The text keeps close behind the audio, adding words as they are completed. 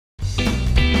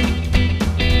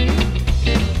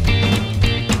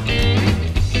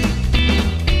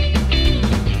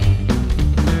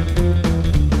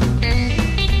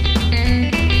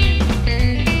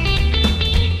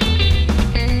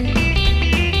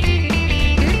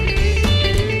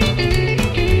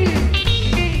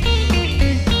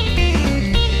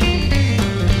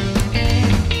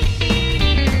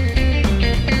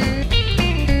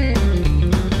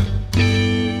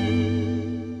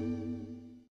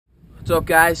What's up,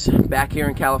 guys? Back here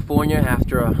in California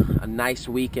after a nice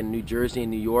week in New Jersey and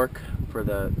New York for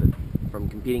from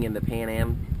competing in the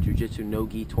PanAm No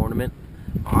Gi tournament.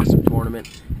 Awesome tournament.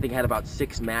 I think I had about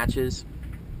 6 matches,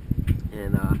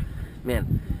 and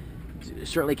man,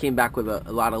 certainly came back with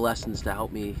a lot of lessons to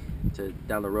help me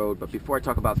down the road. But before I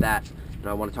talk about that,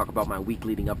 I want to talk about my week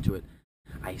leading up to it.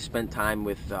 I spent time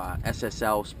with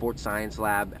SSL Sports Science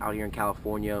Lab out here in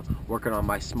California, working on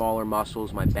my smaller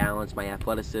muscles, my balance, my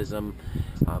athleticism.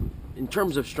 In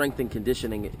terms of strength and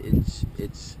conditioning,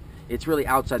 it's really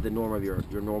outside the norm of your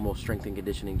normal strength and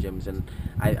conditioning gyms, and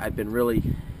I've been really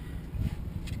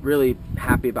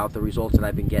happy about the results that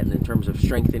I've been getting in terms of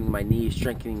strengthening my knee,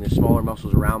 strengthening the smaller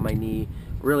muscles around my knee,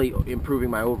 really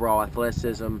improving my overall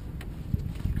athleticism,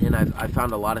 and I've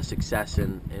found a lot of success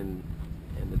in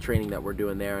the training that we're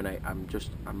doing there, and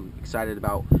I'm excited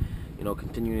about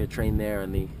continuing to train there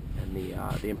and the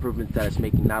improvement that it's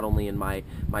making, not only in my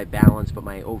balance but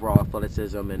my overall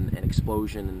athleticism and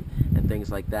explosion and things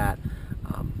like that.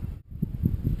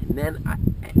 And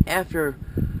then after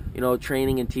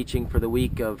training and teaching for the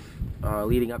week of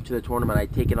leading up to the tournament,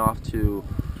 I'd taken off to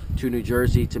New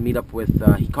Jersey to meet up with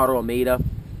Ricardo Almedia,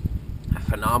 a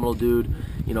phenomenal dude,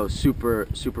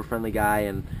 super friendly guy,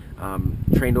 and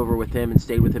trained over with him and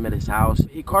stayed with him at his house.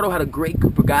 Ricardo had a great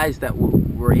group of guys that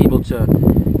were able to,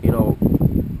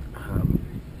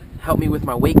 help me with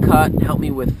my weight cut, help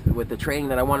me with the training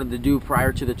that I wanted to do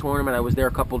prior to the tournament. I was there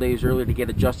a couple days earlier to get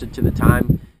adjusted to the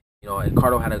time.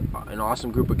 Ricardo had an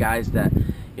awesome group of guys that,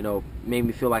 made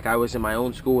me feel like I was in my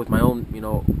own school with my own,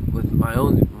 with my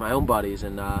own buddies,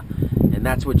 and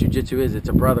that's what jiu-jitsu is. It's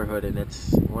a brotherhood, and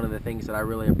it's one of the things that I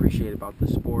really appreciate about the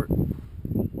sport.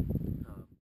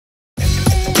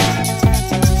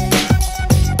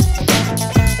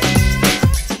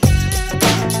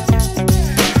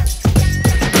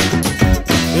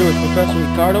 Here with Professor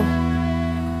Ricardo.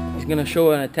 He's going to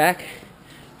show an attack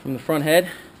from the front head.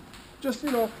 Just,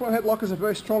 front headlock is a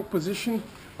very strong position.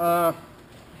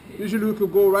 Usually we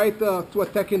could go right to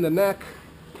attacking the neck.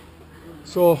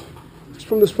 So, just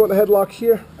from this front headlock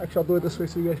here, actually I'll do it this way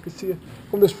so you guys can see it.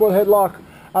 From this front headlock,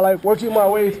 I like working my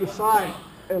way to the side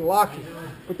and locking.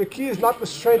 But the key is not the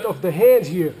strength of the hands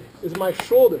here, it's my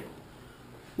shoulder.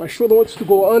 My shoulder wants to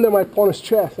go under my opponent's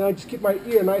chest, and I just keep my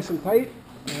ear nice and tight,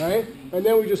 all right? And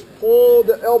then we just pull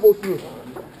the elbow through.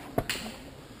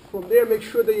 From there, make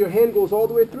sure that your hand goes all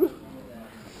the way through.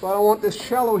 So I don't want this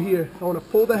shallow here. I want to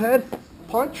pull the head,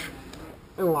 punch,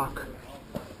 and lock.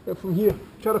 And from here,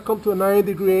 try to come to a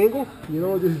 90-degree angle.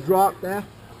 Just drop that.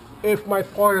 If my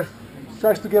partner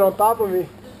tries to get on top of me,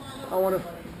 I want to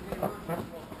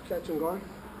catch and guard,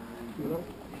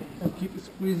 and keep it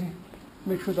squeezing.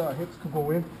 Make sure that our hips can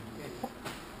go in.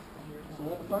 So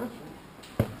one more time.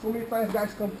 So many times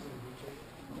guys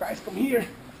come here,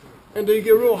 and they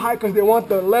get real high because they want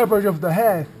the leverage of the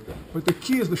head. But the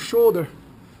key is the shoulder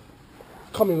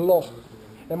coming low,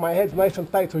 and my head's nice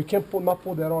and tight, so you can't not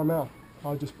pull that arm out.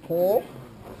 I'll just pull,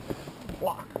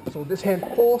 lock. So this hand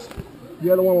pulls,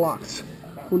 the other one locks.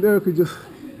 From there, you could just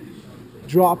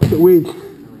drop the weight.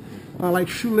 I like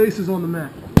shoelaces on the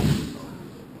mat.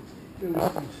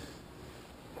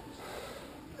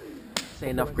 Say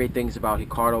enough great things about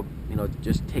Ricardo,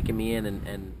 just taking me in,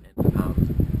 and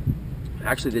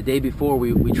actually the day before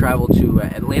we traveled to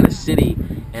Atlantic City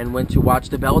and went to watch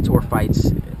the Bellator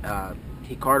fights.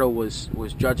 Ricardo was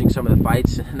judging some of the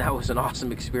fights, and that was an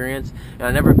awesome experience. And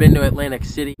I've never been to Atlantic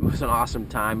City. It was an awesome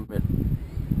time. And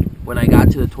when I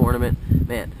got to the tournament,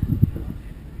 man,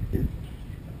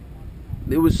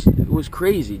 it was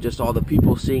crazy. Just all the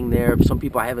people seeing there. Some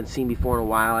people I haven't seen before in a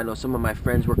while. I know some of my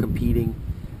friends were competing.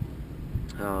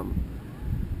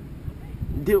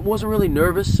 Wasn't really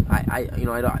nervous.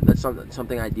 That's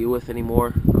something I deal with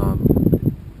anymore.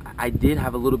 I did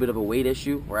have a little bit of a weight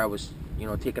issue where I was,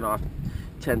 taking off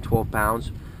 10, 12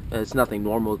 pounds. It's nothing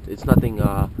normal. It's nothing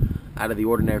out of the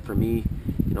ordinary for me.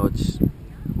 It's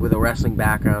with a wrestling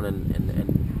background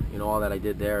and all that I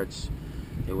did there.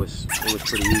 It was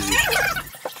pretty easy.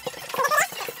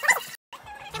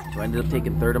 So I ended up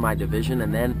taking 3rd in my division,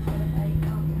 and then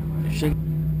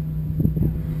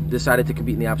decided to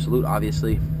compete in the absolute,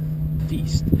 obviously.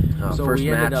 Feast. So first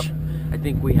match, I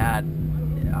think we had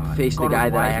faced the guy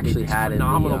that I actually had in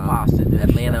the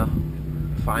Atlanta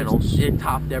finals. It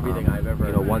topped everything I've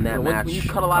ever won that match. When you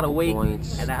cut a lot of weight,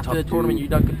 and after the tournament you're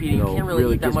done competing, you can't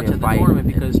really eat that much at the tournament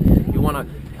because you want to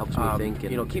helps me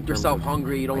think, keep yourself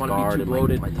hungry. You don't want to be too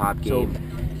bloated. My top game.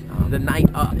 The night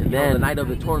up, and then the night of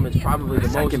the tournament is probably the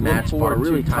most match part.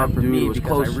 Really tough for me. It was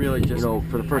close, I really just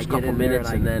for the first couple minutes,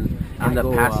 and then ended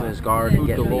up passing his guard and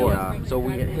getting the, so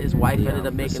his wife ended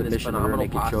up making this phenomenal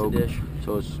pasta dish.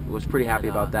 So was pretty happy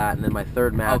about that. And then my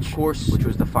third match, of course, which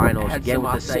was the finals, again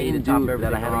with the same dude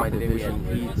that I had in my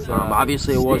division.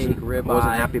 Obviously, I wasn't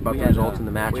happy about the results in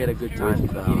the match. We had a good time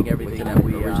eating everything that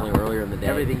we originally earlier in the day.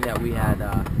 Everything that we had.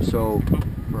 So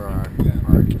for our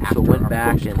went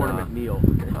back and tournament meal.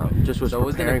 Just was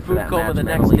preparing for that match the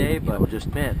next day, but just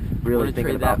really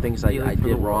thinking about things I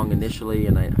did wrong initially,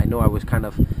 and I know I was kind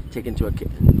of taking into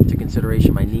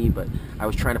consideration my knee, but I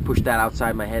was trying to push that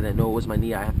outside my head. I know it was my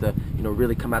knee. I have to,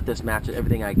 really come at this match with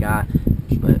everything I got.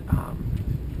 But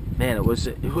man, it was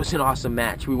an awesome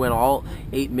match. We went all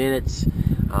 8 minutes.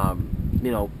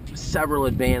 Several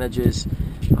advantages.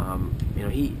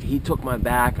 He took my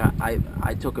back.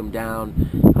 I took him down.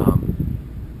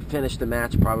 Finished the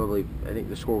match probably. I think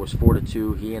the score was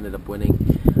 4-2. He ended up winning.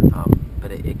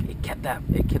 But it kept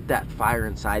that fire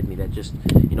inside me. That just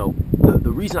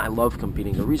the reason I love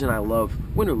competing, the reason I love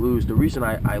win or lose, the reason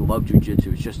I love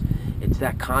jiu-jitsu is just it's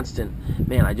that constant.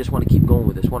 Man, I just want to keep going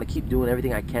with this. Want to keep doing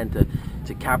everything I can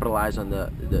to capitalize on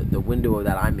the window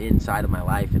that I'm inside of my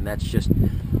life, and that's just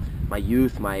my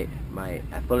youth, my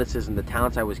athleticism, the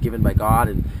talents I was given by God,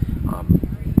 and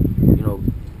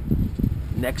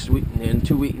next week, in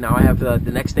 2 weeks, now I have the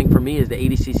next thing for me is the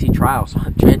ADCC trials.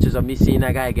 Chances of me seeing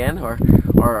that guy again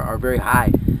are very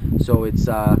high. So it's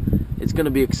going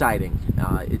to be exciting.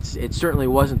 It certainly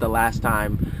wasn't the last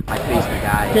time I faced the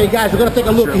guy. Okay, guys, we're going to take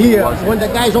a look here. When the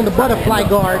guy's on the butterfly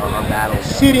guard,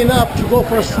 sitting up to go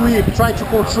for a sweep, trying to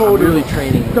control it. Really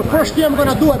training. The first thing I'm going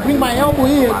to do, I bring my elbow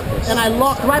in and I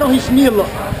lock right on his knee. Look.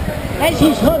 As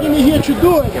he's hugging me here to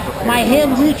do it, my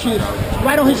hand reaches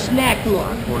right on his neck. Look.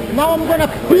 Now I'm going to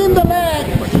pin the leg,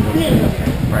 spin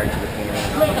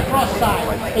straight across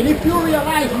side. And if you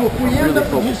realize, look, we end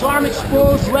up with his arm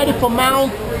exposed, ready for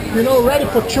mount, ready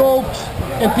for chokes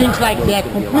and things like that.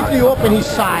 Completely open his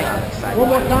side. One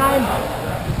more time.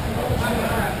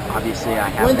 Obviously, I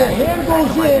have when the hand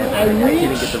goes in, I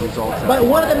reach, but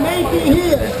one of the main thing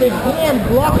here is the hand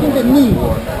blocking the knee.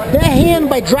 That hand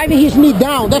by driving his knee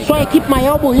down, that's why I keep my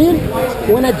elbow in.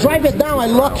 When I drive it down, I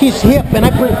lock his hip and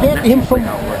I prevent him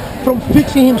from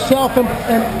fixing himself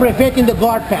and preventing the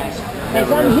guard pass.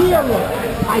 As I'm here, look,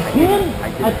 I pin,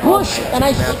 I push, and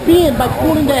I spin by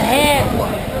pulling the head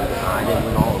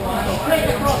straight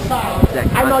across side.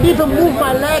 I not even move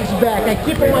my legs back. I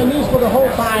keep on my knees for the whole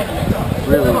time.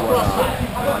 Really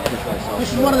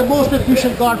this is one of the most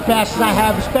efficient guard passes I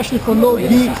have, especially for no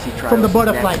gi from the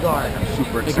butterfly guard. I'm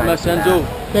super excited.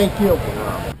 Thank you.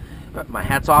 My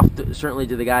hat's off certainly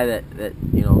to the guy that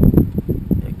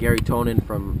Gary Tonin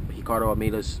from Ricardo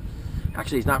Almedia's.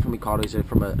 Actually, he's not from Ricardo. He's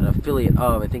from an affiliate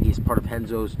of. I think he's part of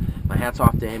Renzo's. My hat's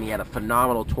off to him. He had a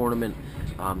phenomenal tournament.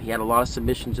 He had a lot of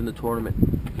submissions in the tournament.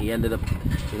 He ended up,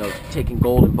 taking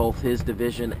gold in both his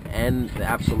division and the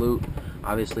absolute.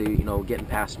 Obviously, getting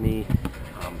past me.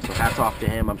 So hats off to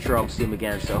him. I'm sure I'll see him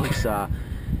again. So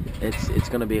it's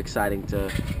going to be exciting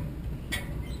to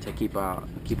keep a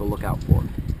lookout for.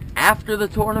 After the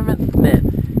tournament,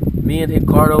 man, me and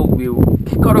Ricardo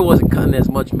wasn't cutting as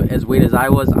much weight as I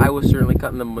was. I was certainly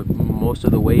cutting most of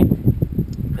the weight.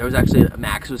 There was actually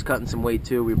Max was cutting some weight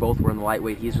too. We both were in the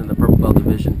lightweight. He's in the purple belt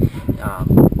division.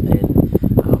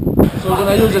 So we're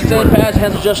going to use the same pass,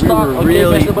 hands just start. We were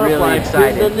really excited.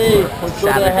 Bend the knee,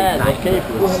 control the head, night. okay?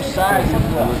 Pull him side.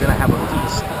 We're going to have a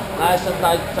feast. Nice and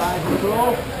tight, tight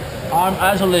control. Arm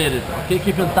isolated, okay?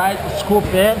 Keep him tight, scoop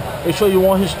in. Make sure you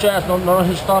want his chest, not on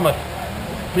his stomach.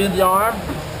 Pin the arm,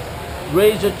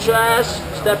 raise your chest,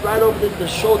 step right over the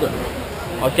shoulder,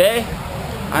 okay?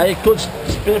 I could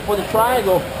spin for the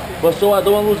triangle, but so I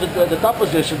don't want to lose the top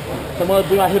position. So I'm going to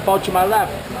bring my hip out to my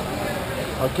left,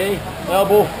 okay?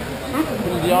 Elbow.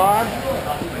 Put the arm,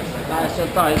 nice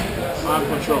and tight, arm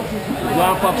control. The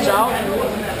arm pops out,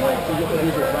 so you can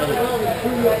use it right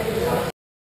here.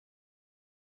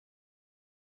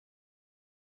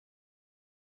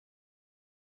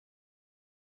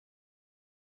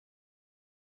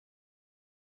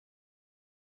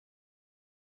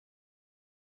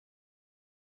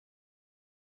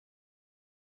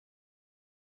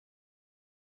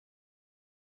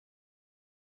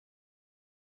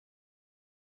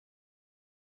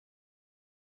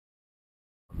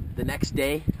 The next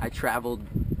day, I traveled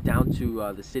down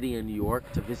to the city in New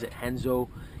York to visit Renzo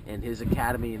and his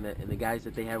academy and the guys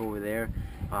that they have over there.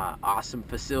 Awesome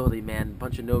facility, man.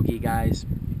 Bunch of no-gi guys.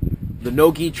 The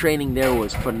no-gi training there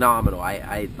was phenomenal.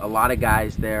 A lot of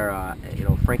guys there.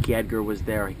 Frankie Edgar was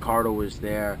there. Ricardo was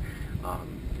there.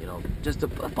 Just a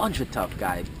bunch of tough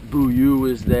guys. Boo Yu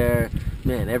was there.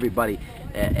 Man, everybody.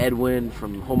 Edwin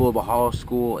from Honolulu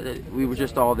School. We were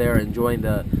just all there enjoying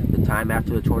the some time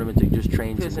after the tournament to just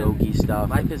train some no-gi stuff.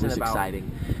 Life isn't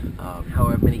exciting.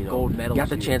 However many gold medals. Got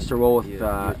the chance to roll with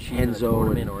Renzo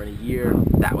or in a year.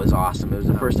 That was awesome. It was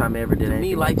the first time I ever did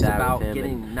anything like that with him.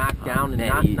 Getting knocked down,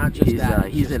 and not just that.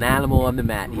 He's an animal on the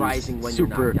mat. He's rising when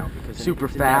super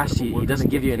fast. He doesn't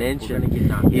give you an inch, and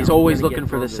he's always looking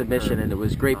for the submission. And it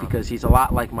was great because he's a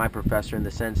lot like my professor in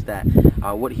the sense that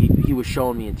what he was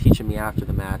showing me and teaching me after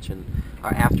the match and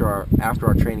after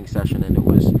our training session, and it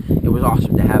was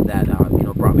awesome to have that.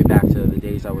 Brought me back to the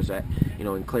days I was at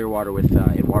in Clearwater with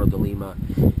Eduardo de Lima,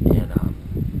 and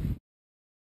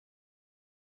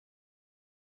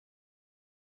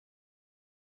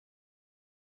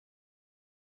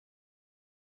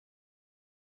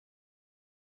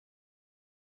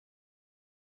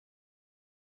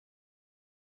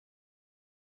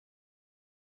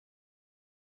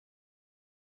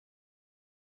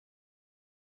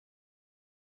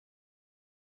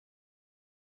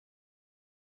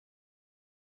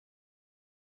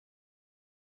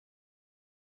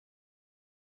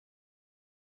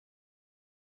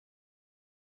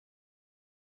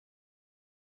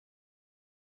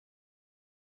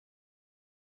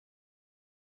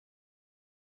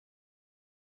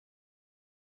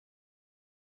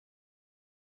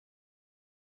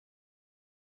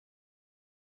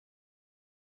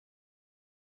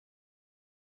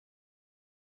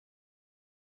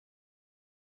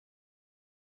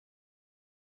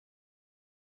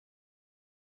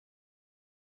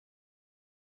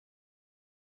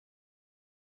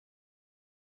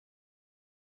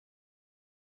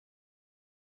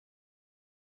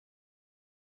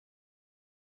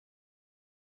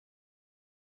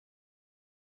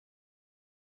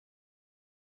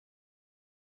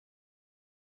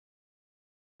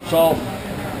So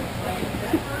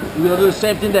we're gonna do the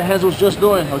same thing that Renzo was just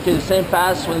doing. Okay, the same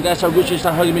pass. When the guy start reaching,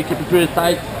 start hugging me, keep it pretty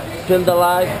tight, pin the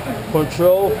leg,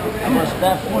 control. I'm gonna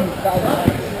step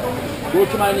go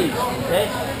to my knees. Okay,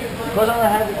 because I'm gonna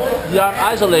have the arm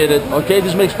isolated. Okay,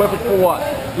 this makes perfect for what?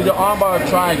 Either arm bar or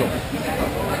triangle.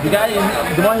 The guy,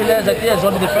 the more he lands like this, he's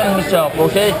gonna be defending himself.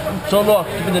 Okay, so look,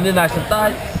 keeping the knee nice and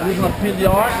tight. I'm gonna pin the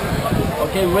arm.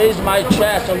 Okay, raise my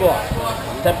chest and look,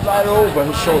 step right over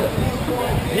his shoulder.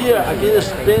 Here, I get a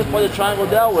spin for the triangle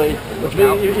that way, which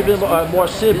makes it even more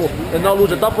simple, and not lose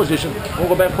the top position. We'll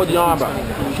go back for the arm bar.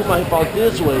 Shoot my hip out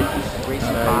this way.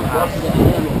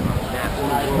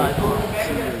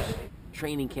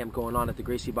 Training camp going on at the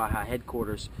Gracie Baja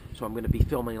headquarters, so I'm going to be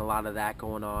filming a lot of that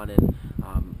going on, and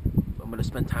I'm going to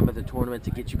spend time at the tournament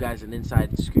to get you guys an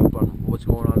inside scoop on what's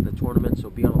going on at the tournament, so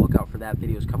be on the lookout for that.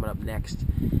 Video's coming up next,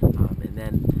 and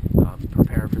then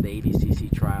preparing for the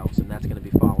ADCC trials, and that's going to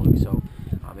be following. So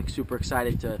I'm super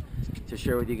excited to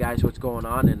share with you guys what's going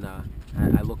on, and I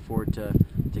look forward to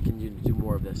continue to do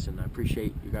more of this, and I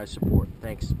appreciate you guys' support.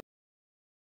 Thanks.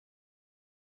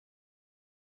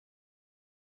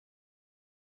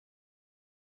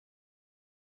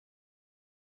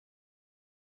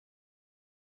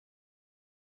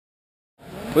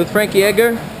 With Frankie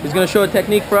Edgar, he's going to show a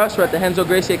technique for us. We're at the Renzo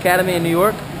Gracie Academy in New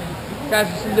York. Guys,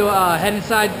 just gonna do a head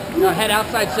inside, head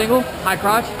outside single, high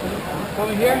crotch.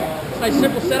 Over here, nice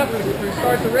simple setup. We're gonna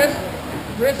start at the wrist,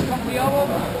 come to the elbow.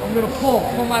 I'm gonna pull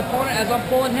my opponent. As I'm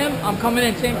pulling him, I'm coming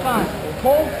in same time.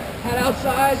 Pull, head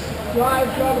outside, drive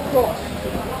across.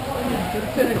 To the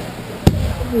finish.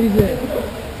 Squeeze in.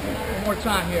 One more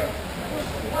time here.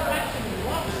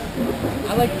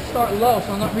 I like to start low,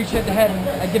 so I'm not reaching at the head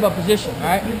and I give up position, all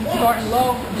right? Starting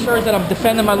low ensures that I'm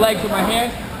defending my legs with my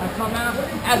hand. I come out.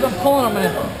 As I'm pulling, I'm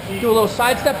going to do a little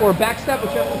side step or a back step,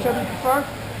 whichever you prefer.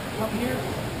 Come here,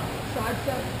 side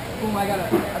step. Boom, I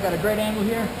got a great angle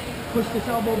here. Push this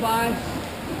elbow by.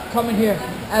 Coming here.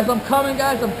 As I'm coming,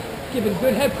 guys, I'm giving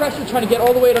good head pressure, trying to get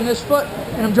all the weight on this foot,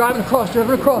 and I'm driving across. Right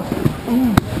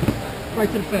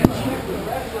to the finish.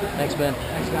 Thanks, Ben.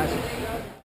 Thanks, guys.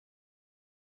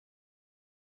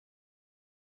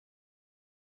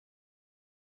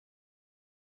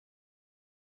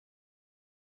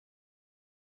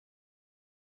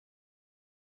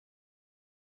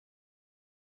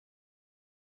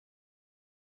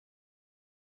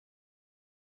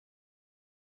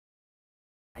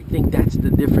 I think that's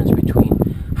the difference between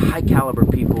high caliber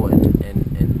people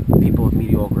and people of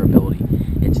mediocre ability.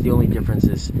 It's the only difference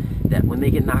is that when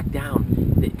they get knocked down,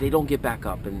 they don't get back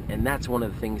up, and that's one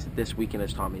of the things that this weekend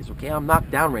has taught me is, okay, I'm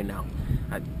knocked down right now.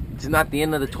 It's not the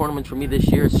end of the tournament for me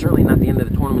this year. It's certainly not the end of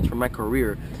the tournament for my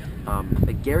career.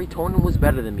 But Gary Tornin was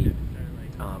better than me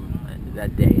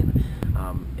that day, and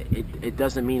it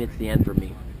doesn't mean it's the end for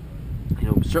me.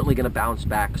 Certainly going to bounce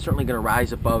back, certainly going to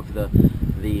rise above the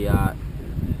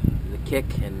kick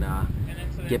and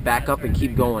get back up and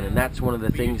keep going, and that's one of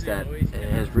the things that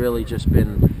has really just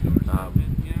been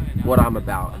what I'm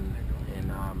about. And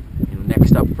you know,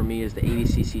 next up for me is the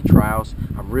ADCC trials.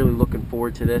 I'm really looking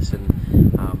forward to this, and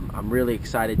I'm really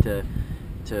excited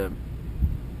to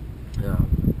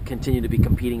continue to be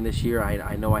competing this year.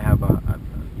 I know I have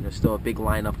you know, still a big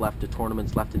lineup left of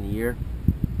tournaments left in the year.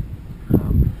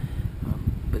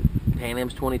 But Pan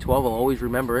Am's 2012, I'll always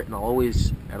remember it, and I'll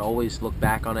always look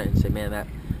back on it and say, man, that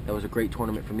was a great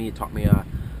tournament for me. It taught me a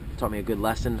good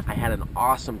lesson. I had an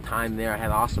awesome time there. I had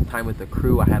an awesome time with the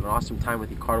crew. I had an awesome time with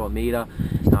Ricardo Almedia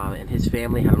and his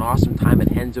family. Had an awesome time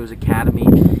at Renzo's Academy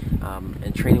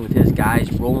and training with his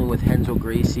guys, rolling with Renzo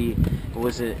Gracie.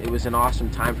 It was an awesome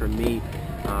time for me.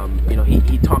 You know,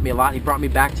 he taught me a lot. He brought me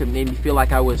back to, made me feel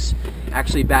like I was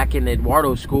actually back in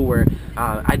Eduardo's school, where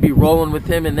I'd be rolling with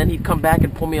him, and then he'd come back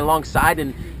and pull me alongside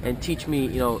and teach me,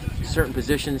 you know, certain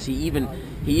positions. He even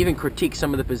critiqued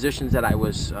some of the positions that I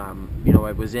was, you know,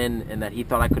 I was in, and that he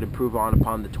thought I could improve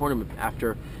upon the tournament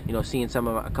after, you know, seeing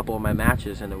a couple of my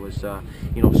matches. And it was,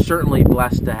 you know, certainly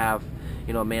blessed to have,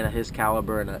 you know, a man of his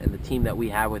caliber and the team that we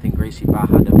have within Gracie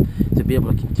Baja to be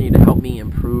able to continue to help me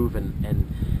improve and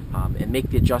make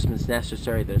the adjustments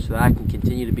necessary there, so that I can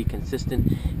continue to be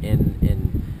consistent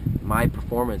in my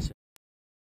performance.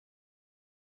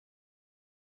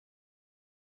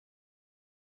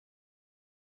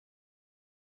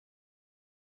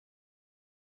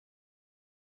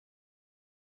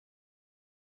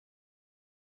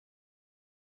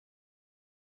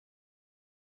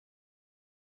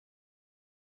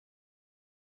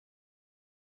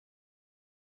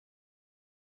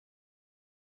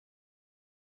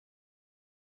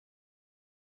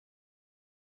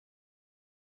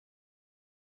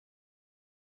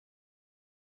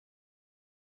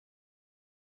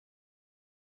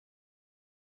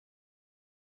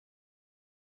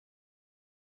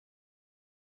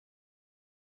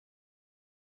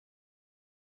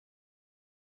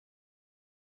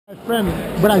 My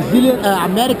friend, Brazilian,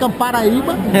 American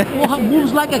Paraíba,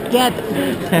 moves like a cat.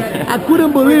 I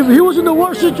couldn't believe it. He was in the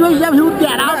worst situation ever. He would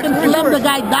get out and slam the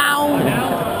guy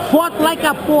down. Fought like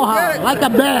a porra, like a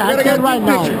bear. I said right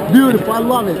now. Beautiful. I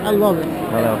love it. I love it.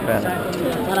 Hello, friend.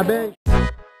 Parabéns.